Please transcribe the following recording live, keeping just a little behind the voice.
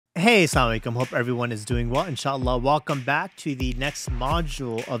Hey, Assalamu alaikum. Hope everyone is doing well. Inshallah, welcome back to the next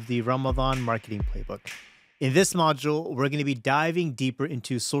module of the Ramadan marketing playbook. In this module, we're going to be diving deeper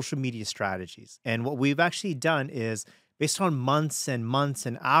into social media strategies. And what we've actually done is based on months and months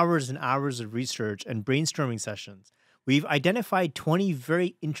and hours of research and brainstorming sessions, we've identified 20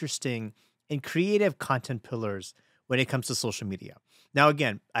 very interesting and creative content pillars when it comes to social media. Now,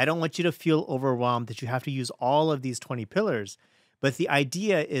 again, I don't want you to feel overwhelmed that you have to use all of these 20 pillars. But the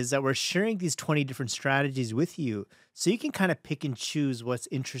idea is that we're sharing these 20 different strategies with you so you can kind of pick and choose what's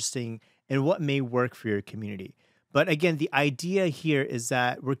interesting and what may work for your community. But again, the idea here is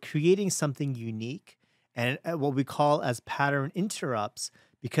that we're creating something unique and what we call as pattern interrupts,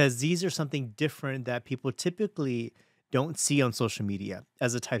 because these are something different that people typically don't see on social media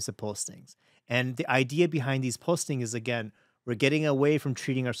as the types of postings. And the idea behind these postings is, again, we're getting away from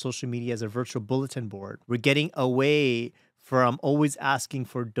treating our social media as a virtual bulletin board. We're getting away from always asking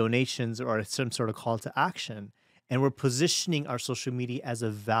for donations or some sort of call to action. And we're positioning our social media as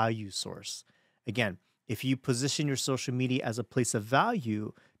a value source. Again, if you position your social media as a place of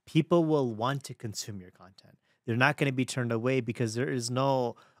value, people will want to consume your content. They're not going to be turned away because there is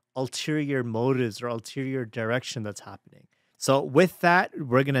no ulterior motives or ulterior direction that's happening. So with that,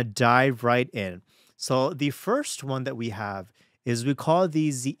 we're going to dive right in. So the first one that we have is we call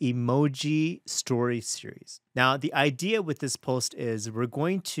these the Emoji Story Series. Now, the idea with this post is we're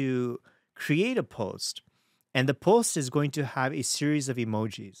going to create a post, and the post is going to have a series of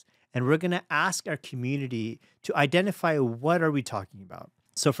emojis, and we're going to ask our community to identify what are we talking about.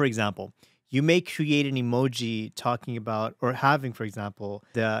 So, for example, you may create an emoji talking about or having, for example,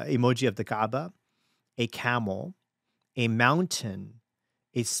 the emoji of the Kaaba, a camel, a mountain,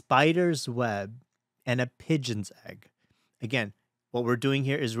 a spider's web, and a pigeon's egg. Again, what we're doing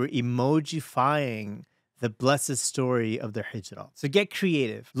here is we're emojifying the blessed story of their hijrah. So get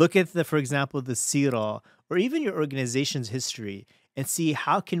creative. Look at for example, the seerah or even your organization's history and see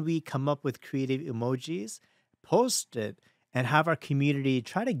how can we come up with creative emojis, post it, and have our community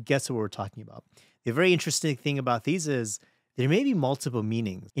try to guess what we're talking about. The very interesting thing about these is there may be multiple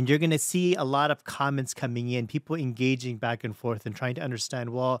meanings, and you're going to see a lot of comments coming in, people engaging back and forth and trying to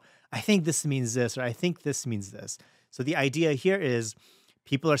understand, well, I think this means this, or I think this means this. So the idea here is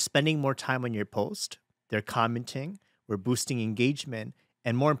people are spending more time on your post, they're commenting, we're boosting engagement,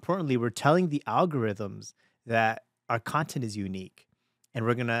 and more importantly, we're telling the algorithms that our content is unique. And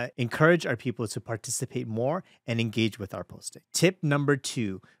we're going to encourage our people to participate more and engage with our posting. Tip number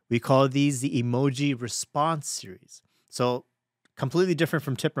 2, we call these the Emoji Response Series. So completely different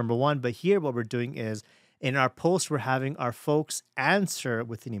from tip number 1, but here what we're doing is in our post, we're having our folks answer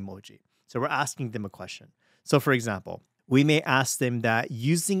with an emoji. So we're asking them a question. So for example, we may ask them that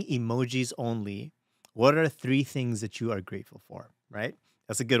using emojis only, what are 3 things that you are grateful for, right?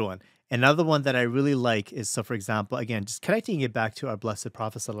 That's a good one. Another one that I really like is, so for example, again, just connecting it back to our blessed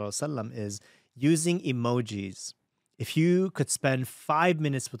Prophet ﷺ is using emojis. If you could spend 5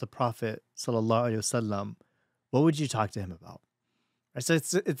 minutes with the Prophet ﷺ, what would you talk to him about? Right, so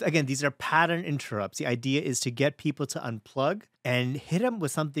it's again, these are pattern interrupts. The idea is to get people to unplug and hit them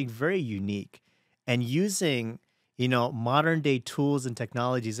with something very unique. And using, modern day tools and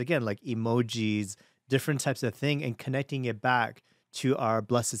technologies, again, like emojis, different types of thing, and connecting it back to our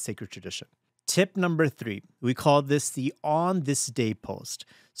blessed sacred tradition. Tip number 3, we call this the On This Day post.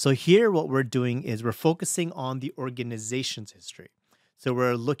 So here what we're doing is we're focusing on the organization's history. So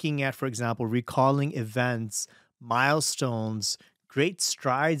we're looking at, for example, recalling events, milestones, great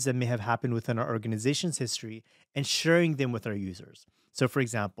strides that may have happened within our organization's history and sharing them with our users. So for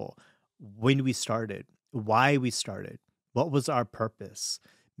example, when we started, why we started, what was our purpose,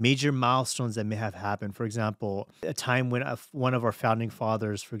 major milestones that may have happened. For example, a time when one of our founding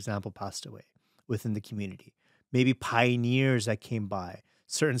fathers, for example, passed away within the community, maybe pioneers that came by,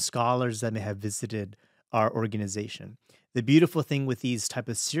 certain scholars that may have visited our organization. The beautiful thing with these type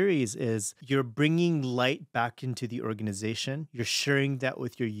of series is you're bringing light back into the organization, you're sharing that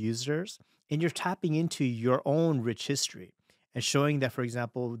with your users, and you're tapping into your own rich history and showing that, for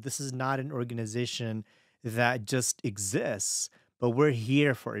example, this is not an organization that just exists, but we're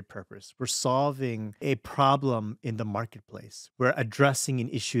here for a purpose. We're solving a problem in the marketplace. We're addressing an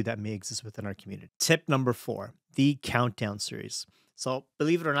issue that may exist within our community. Tip number 4, the Countdown Series. So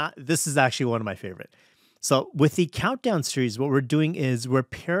believe it or not, this is actually one of my favorite. So with the Countdown Series, what we're doing is we're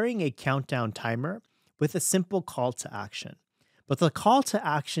pairing a countdown timer with a simple call to action. But the call to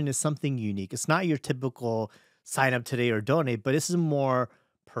action is something unique. It's not your typical sign up today or donate, but this is more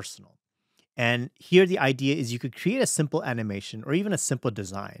personal. And here the idea is you could create a simple animation or even a simple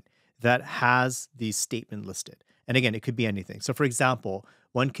design that has the statement listed. And again, it could be anything. So for example,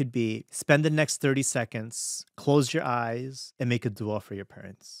 One could be spend the next 30 seconds, close your eyes, and make a dua for your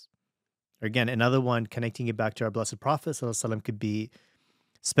parents. Or again, another one, connecting it back to our blessed Prophet ﷺ, could be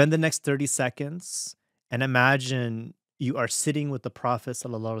spend the next 30 seconds and imagine you are sitting with the Prophet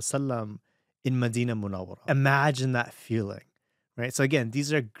ﷺ in Medina Munawwara. Imagine that feeling, right? So again,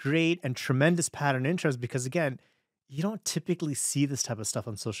 these are great and tremendous pattern intros because again, you don't typically see this type of stuff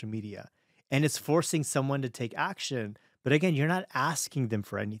on social media. And it's forcing someone to take action. But again, you're not asking them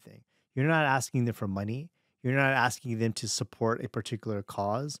for anything. You're not asking them for money. You're not asking them to support a particular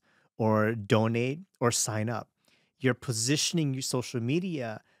cause or donate or sign up. You're positioning your social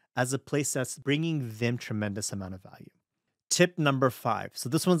media as a place that's bringing them tremendous amount of value. Tip number 5. So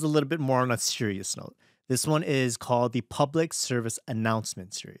this one's a little bit more on a serious note. This one is called the Public Service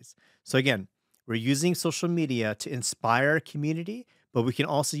Announcement Series. So again, we're using social media to inspire our community, but we can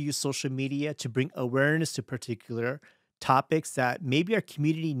also use social media to bring awareness to particular topics that maybe our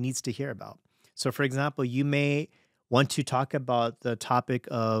community needs to hear about. So for example, you may want to talk about the topic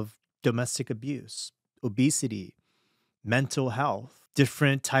of domestic abuse, obesity, mental health,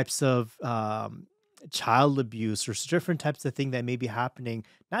 different types of child abuse, or different types of things that may be happening,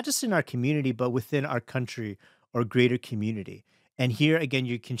 not just in our community, but within our country or greater community. And here, again,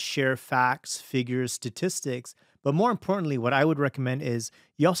 you can share facts, figures, statistics. But more importantly, what I would recommend is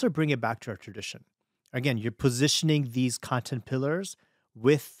you also bring it back to our tradition. Again, you're positioning these content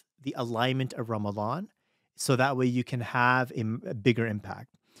with the alignment of Ramadan, so that way you can have a bigger impact.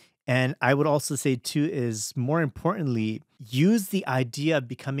 And I would also say too is, more importantly, use the idea of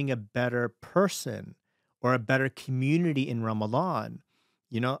becoming a better person or a better community in Ramadan,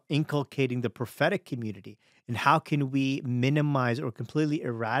 inculcating the prophetic community. And how can we minimize or completely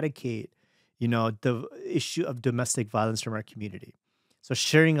eradicate, the issue of domestic violence from our community? So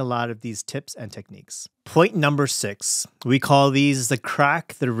sharing a lot of these tips and techniques. Point number 6, we call these the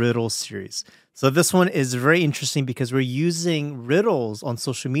Crack the Riddle series. So this one is very interesting because we're using riddles on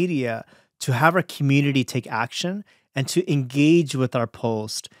social media to have our community take action and to engage with our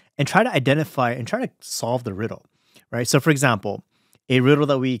post and try to identify and try to solve the riddle, right? So for example, a riddle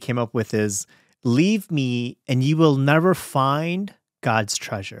that we came up with is, leave me and you will never find God's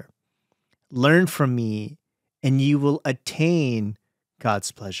treasure. Learn from me and you will attain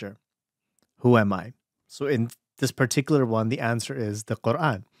God's pleasure. Who am I? So in this particular one, the answer is the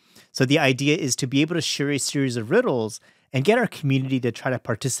Quran. So the idea is to be able to share a series of riddles and get our community to try to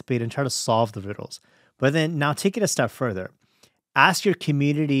participate and try to solve the riddles. But then now take it a step further. Ask your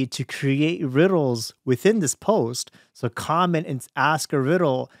community to create riddles within this post. So comment and ask a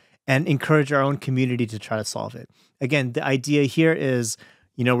riddle and encourage our own community to try to solve it. Again, the idea here is,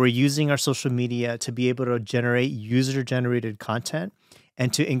 we're using our social media to be able to generate user-generated content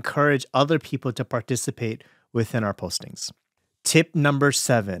and to encourage other people to participate within our postings. Tip number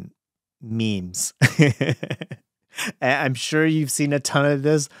 7, memes. I'm sure you've seen a ton of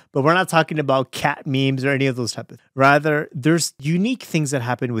this, but we're not talking about cat memes or any of those types. Rather, there's unique things that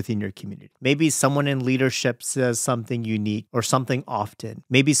happen within your community. Maybe someone in leadership says something unique or something often.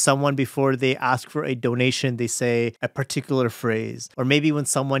 Maybe someone, before they ask for a donation, they say a particular phrase. Or maybe when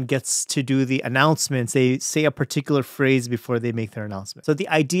someone gets to do the announcements, they say a particular phrase before they make their announcement. So the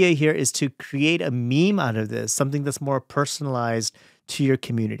idea here is to create a meme out of this, something that's more personalized to your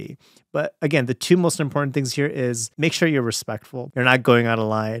community. But again, the 2 most important things here is make sure you're respectful. You're not going out of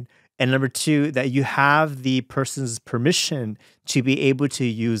line. And number 2, that you have the person's permission to be able to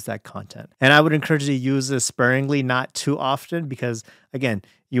use that content. And I would encourage you to use this sparingly, not too often, because again,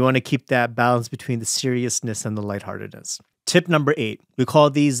 you want to keep that balance between the seriousness and the lightheartedness. Tip number 8, we call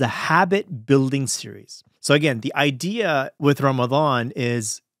these the habit building series. So again, the idea with Ramadan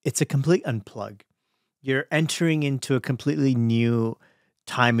is it's a complete unplug. You're entering into a completely new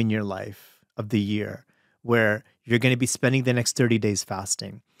time in your life of the year where you're going to be spending the next 30 days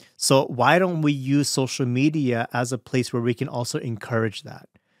fasting. So why don't we use social media as a place where we can also encourage that?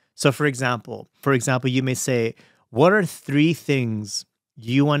 So for example, you may say, what are 3 things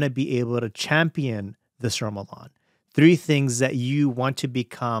you want to be able to champion this Ramadan? 3 things that you want to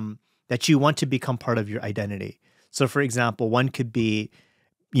become part of your identity. So for example, one could be,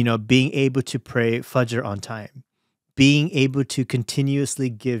 being able to pray Fajr on time, being able to continuously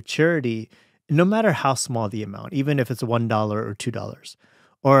give charity, no matter how small the amount, even if it's $1 or $2.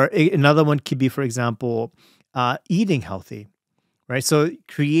 Or another one could be, for example, eating healthy, right? So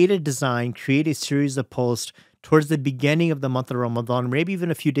create a series of posts towards the beginning of the month of Ramadan, maybe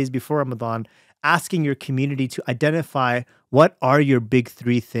even a few days before Ramadan, asking your community to identify what are your big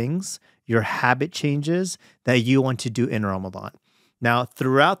 3 things, your habit changes that you want to do in Ramadan. Now,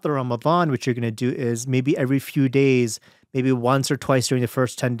 throughout the Ramadan, what you're going to do is maybe every few days, maybe once or twice during the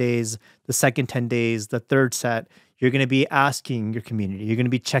first 10 days, the second 10 days, the third set, you're going to be asking your community, you're going to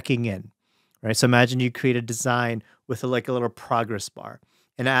be checking in, right? So imagine you create a design with like a little progress bar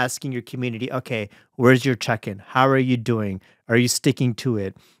and asking your community, okay, where's your check-in? How are you doing? Are you sticking to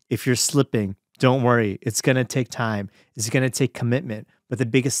it? If you're slipping, don't worry. It's going to take time. It's going to take commitment. But the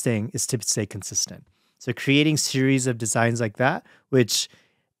biggest thing is to stay consistent. So creating series of designs like that, which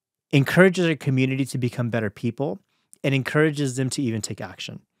encourages our community to become better people and encourages them to even take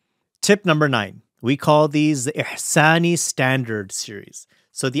action. Tip number 9, we call these the Ihsani Standard series.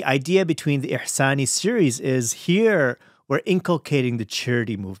 So the idea between the Ihsani series is here we're inculcating the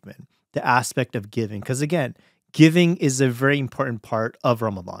charity movement, the aspect of giving. Because again, giving is a very important part of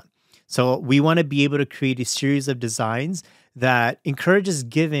Ramadan. So we want to be able to create a series of designs that encourages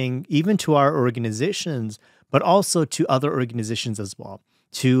giving even to our organizations, but also to other organizations as well,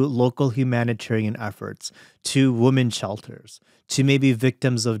 to local humanitarian efforts, to women's shelters, to maybe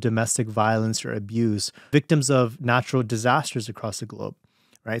victims of domestic violence or abuse, victims of natural disasters across the globe,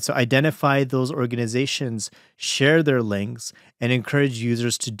 right? So identify those organizations, share their links, and encourage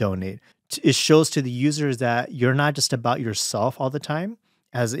users to donate. It shows to the users that you're not just about yourself all the time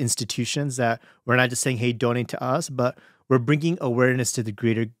as institutions, that we're not just saying, hey, donate to us, but we're bringing awareness to the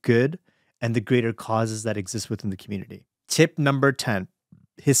greater good and the greater causes that exist within the community. Tip number 10,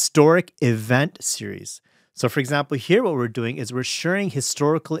 historic event series. So for example, here what we're doing is we're sharing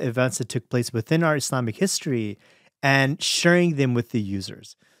historical events that took place within our Islamic history and sharing them with the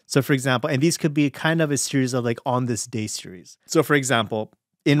users. So for example, and these could be kind of a series of like on this day series. So for example,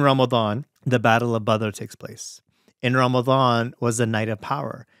 in Ramadan, the Battle of Badr takes place. In Ramadan was the Night of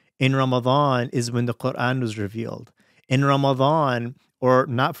Power. In Ramadan is when the Quran was revealed. In Ramadan, or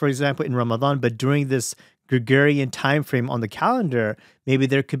not for example in Ramadan, but during this Gregorian time frame on the calendar, maybe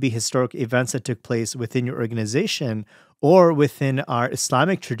there could be historic events that took place within your organization or within our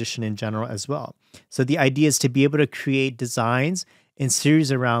Islamic tradition in general as well. So the idea is to be able to create designs and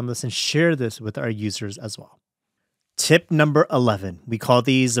series around this and share this with our users as well. Tip number 11, we call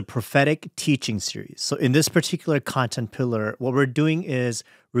these the Prophetic Teaching Series. So in this particular content pillar, what we're doing is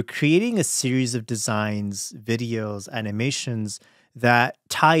we're creating a series of designs, videos, animations that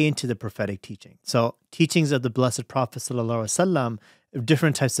tie into the prophetic teaching. So teachings of the Blessed Prophet ﷺ,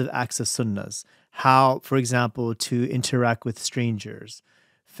 different types of acts of sunnahs, how, for example, to interact with strangers,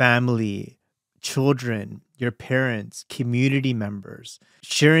 family, children, your parents, community members,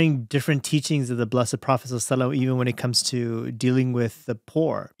 sharing different teachings of the Blessed Prophet ﷺ, even when it comes to dealing with the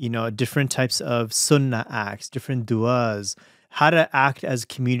poor, different types of sunnah acts, different du'as, how to act as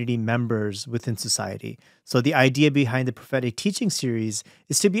community members within society. So the idea behind the Prophetic Teaching Series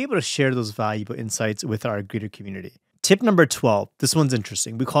is to be able to share those valuable insights with our greater community. Tip number 12, this one's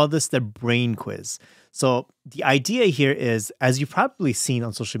interesting. We call this the brain quiz. So the idea here is, as you've probably seen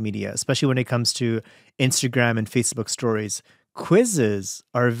on social media, especially when it comes to Instagram and Facebook stories, quizzes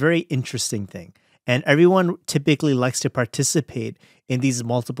are a very interesting thing. And everyone typically likes to participate in these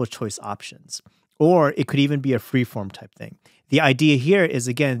multiple choice options. Or it could even be a free-form type thing. The idea here is,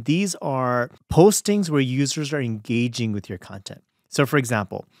 again, these are postings where users are engaging with your content. So for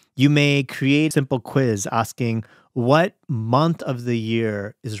example, you may create a simple quiz asking, what month of the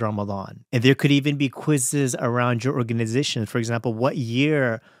year is Ramadan? And there could even be quizzes around your organization. For example, what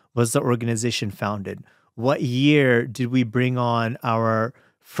year was the organization founded? What year did we bring on our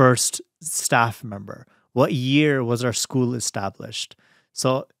first staff member? What year was our school established?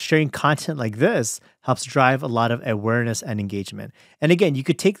 So sharing content like this helps drive a lot of awareness and engagement. And again, you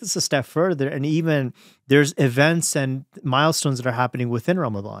could take this a step further, and even there's events and milestones that are happening within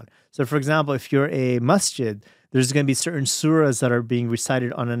Ramadan. So for example, if you're a masjid, there's going to be certain surahs that are being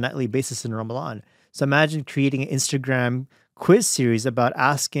recited on a nightly basis in Ramadan. So imagine creating an Instagram quiz series about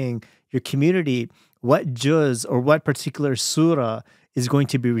asking your community what juz or what particular surah is going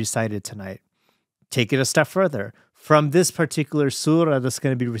to be recited tonight. Take it a step further. From this particular surah that's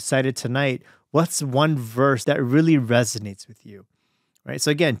going to be recited tonight, what's one verse that really resonates with you? Right? So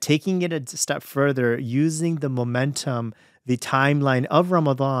again, taking it a step further, using the momentum, the timeline of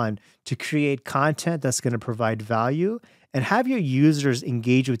Ramadan to create content that's going to provide value and have your users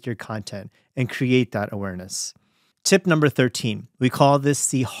engage with your content and create that awareness. Tip number 13, we call this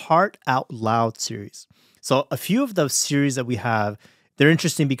the Heart Out Loud series. So a few of those series that we have, they're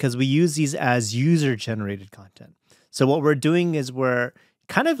interesting because we use these as user-generated content. So what we're doing is we're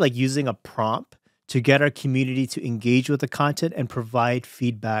kind of like using a prompt to get our community to engage with the content and provide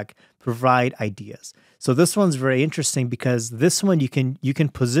feedback, provide ideas. So this one's very interesting because this one you can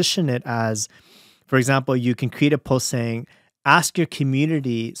position it as, for example, you can create a post saying, ask your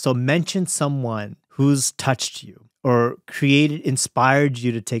community, so mention someone who's touched you, or created, inspired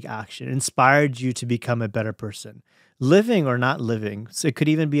you to take action, inspired you to become a better person, living or not living. So it could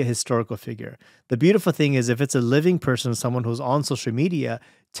even be a historical figure. The beautiful thing is, if it's a living person, someone who's on social media,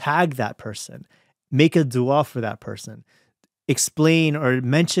 tag that person, make a dua for that person, explain or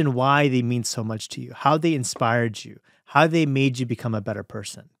mention why they mean so much to you, how they inspired you, how they made you become a better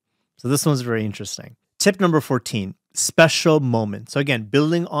person. So this one's very interesting. Tip number 14, special moments. So again,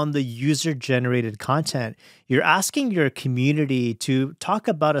 building on the user-generated content, you're asking your community to talk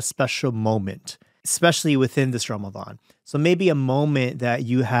about a special moment, especially within this Ramadan. So maybe a moment that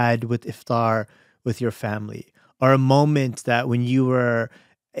you had with iftar with your family, or a moment that when you were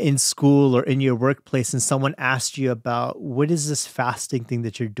in school or in your workplace and someone asked you about what is this fasting thing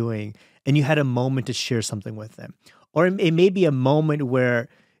that you're doing, and you had a moment to share something with them. Or it may be a moment where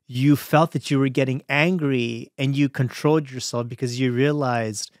you felt that you were getting angry and you controlled yourself because you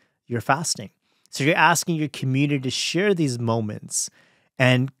realized you're fasting. So you're asking your community to share these moments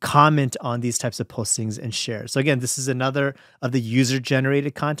and comment on these types of postings and share. So again, this is another of the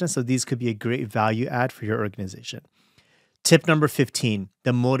user-generated content. So these could be a great value add for your organization. Tip number 15,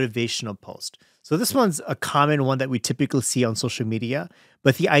 the motivational post. So this one's a common one that we typically see on social media.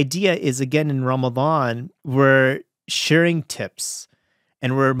 But the idea is, again, in Ramadan, we're sharing tips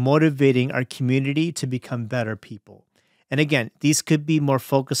and we're motivating our community to become better people. And again, these could be more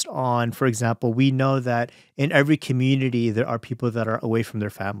focused on, for example, we know that in every community, there are people that are away from their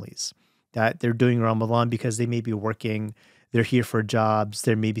families, that they're doing Ramadan because they may be working, they're here for jobs,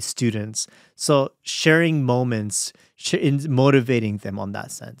 there may be students. So sharing moments, motivating them on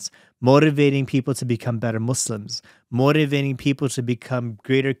that sense, motivating people to become better Muslims, motivating people to become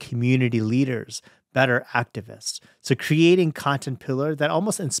greater community leaders, better activists. So creating content pillar that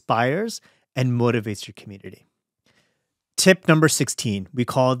almost inspires and motivates your community. Tip number 16, we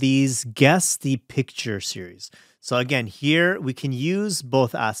call these Guess the Picture series. So again, here we can use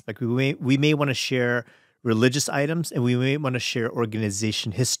both aspects. We may want to share religious items and we may want to share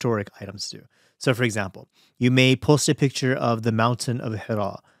organization historic items too. So for example, you may post a picture of the mountain of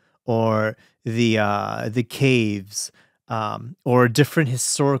Hira or the caves, or different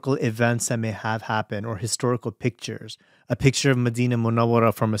historical events that may have happened, or historical pictures, a picture of Medina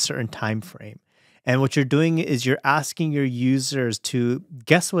Munawwara from a certain time frame. And what you're doing is you're asking your users to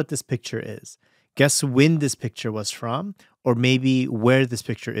guess what this picture is, guess when this picture was from, or maybe where this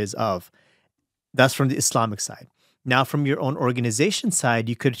picture is of. That's from the Islamic side. Now, from your own organization side,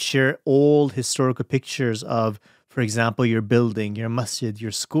 you could share old historical pictures of, for example, your building, your masjid,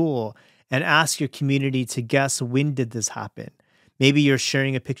 your school, and ask your community to guess when did this happen. Maybe you're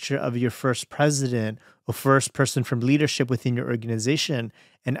sharing a picture of your first president or first person from leadership within your organization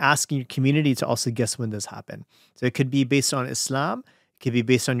and asking your community to also guess when this happened. So it could be based on Islam, it could be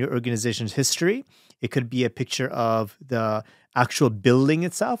based on your organization's history, it could be a picture of the actual building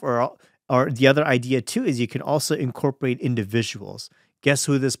itself, or the other idea too is you can also incorporate individuals. Guess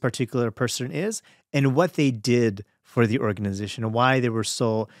who this particular person is and what they did for the organization and why they were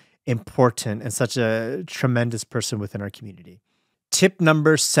so important and such a tremendous person within our community. Tip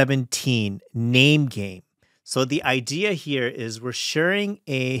number 17, name game. So the idea here is we're sharing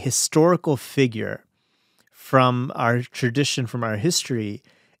a historical figure from our tradition, from our history,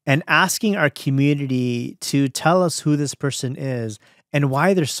 and asking our community to tell us who this person is and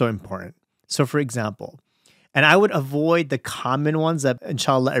why they're so important. So for example, and I would avoid the common ones that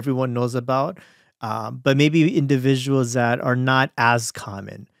inshallah everyone knows about, but maybe individuals that are not as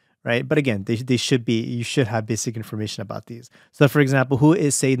common, right? But again, they should be, you should have basic information about these. So for example, who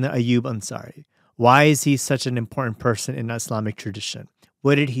is Sayyidina Ayyub Ansari? Why is he such an important person in Islamic tradition?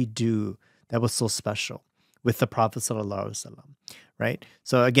 What did he do that was so special with the Prophet Sallallahu Alaihi Wasallam, right?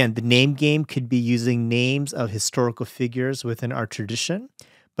 So again, the name game could be using names of historical figures within our tradition,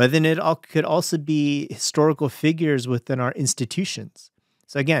 but then could also be historical figures within our institutions.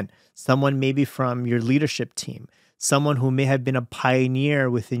 So again, someone maybe from your leadership team, someone who may have been a pioneer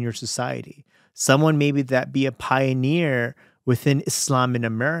within your society, someone maybe that be a pioneer within Islam in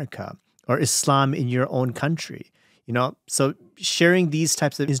America or Islam in your own country. So sharing these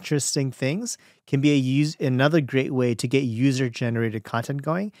types of interesting things can be another great way to get user-generated content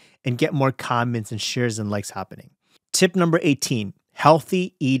going and get more comments and shares and likes happening. Tip number 18,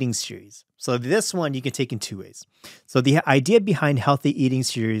 healthy eating series. So this one you can take in two ways. So the idea behind healthy eating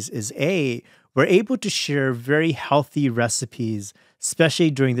series is we're able to share very healthy recipes, especially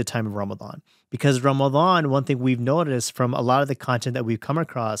during the time of Ramadan. Because Ramadan, one thing we've noticed from a lot of the content that we've come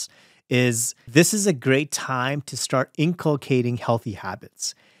across is this is a great time to start inculcating healthy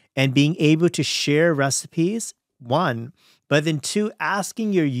habits and being able to share recipes, one, but then two,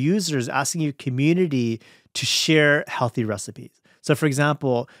 asking your users, asking your community to share healthy recipes. So, for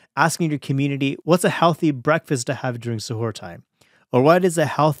example, asking your community, what's a healthy breakfast to have during suhoor time? Or what is a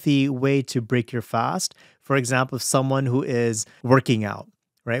healthy way to break your fast? For example, if someone who is working out,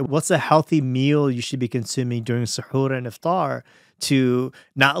 right? What's a healthy meal you should be consuming during suhoor and iftar to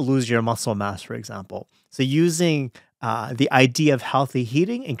not lose your muscle mass, for example? So using the idea of healthy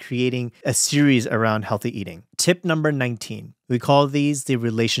eating and creating a series around healthy eating. Tip number 19, we call these the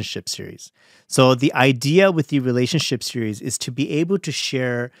relationship series. So the idea with the relationship series is to be able to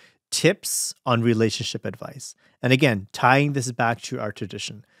share tips on relationship advice. And again, tying this back to our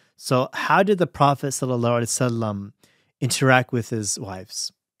tradition. So how did the Prophet ﷺ interact with his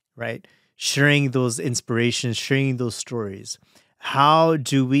wives, right? Sharing those inspirations, sharing those stories. How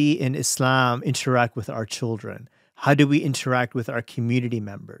do we in Islam interact with our children? How do we interact with our community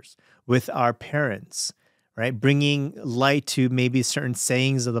members, with our parents, right? Bringing light to maybe certain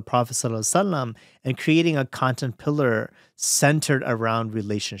sayings of the Prophet ﷺ and creating a content pillar centered around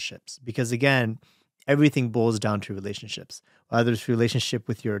relationships. Because again, everything boils down to relationships, whether it's relationship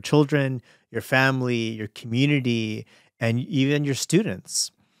with your children, your family, your community, and even your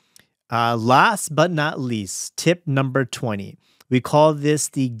students. Last but not least, tip number 20. We call this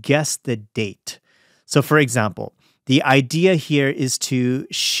the guess the date. So for example, the idea here is to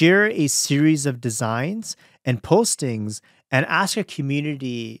share a series of designs and postings and ask our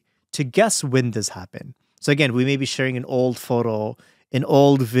community to guess when this happened. So again, we may be sharing an old photo, an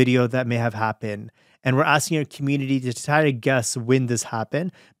old video that may have happened, and we're asking our community to try to guess when this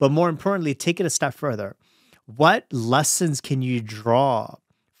happened. But more importantly, take it a step further. What lessons can you draw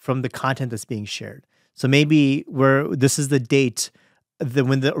from the content that's being shared? So maybe this is the date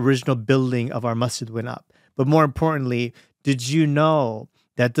when the original building of our masjid went up. But more importantly, did you know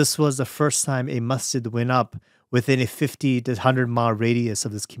that this was the first time a masjid went up within a 50 to 100 mile radius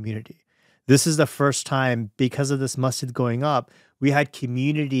of this community? This is the first time, because of this masjid going up, we had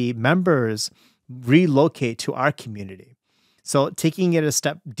community members relocate to our community. So taking it a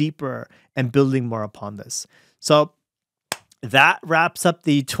step deeper and building more upon this. So that wraps up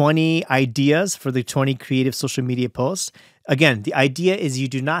the 20 ideas for the 20 creative social media posts. Again, the idea is you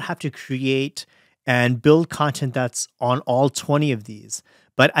do not have to create and build content that's on all 20 of these,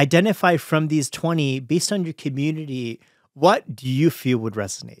 but identify from these 20 based on your community, what do you feel would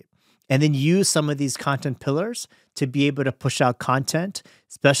resonate? And then use some of these content pillars to be able to push out content,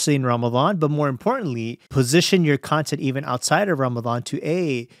 especially in Ramadan, but more importantly, position your content even outside of Ramadan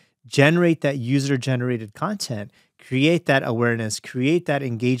to generate that user-generated content, create that awareness, create that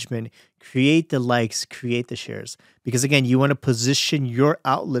engagement, create the likes, create the shares. Because again, you want to position your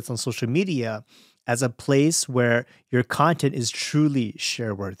outlets on social media as a place where your content is truly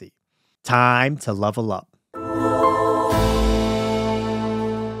share-worthy. Time to level up.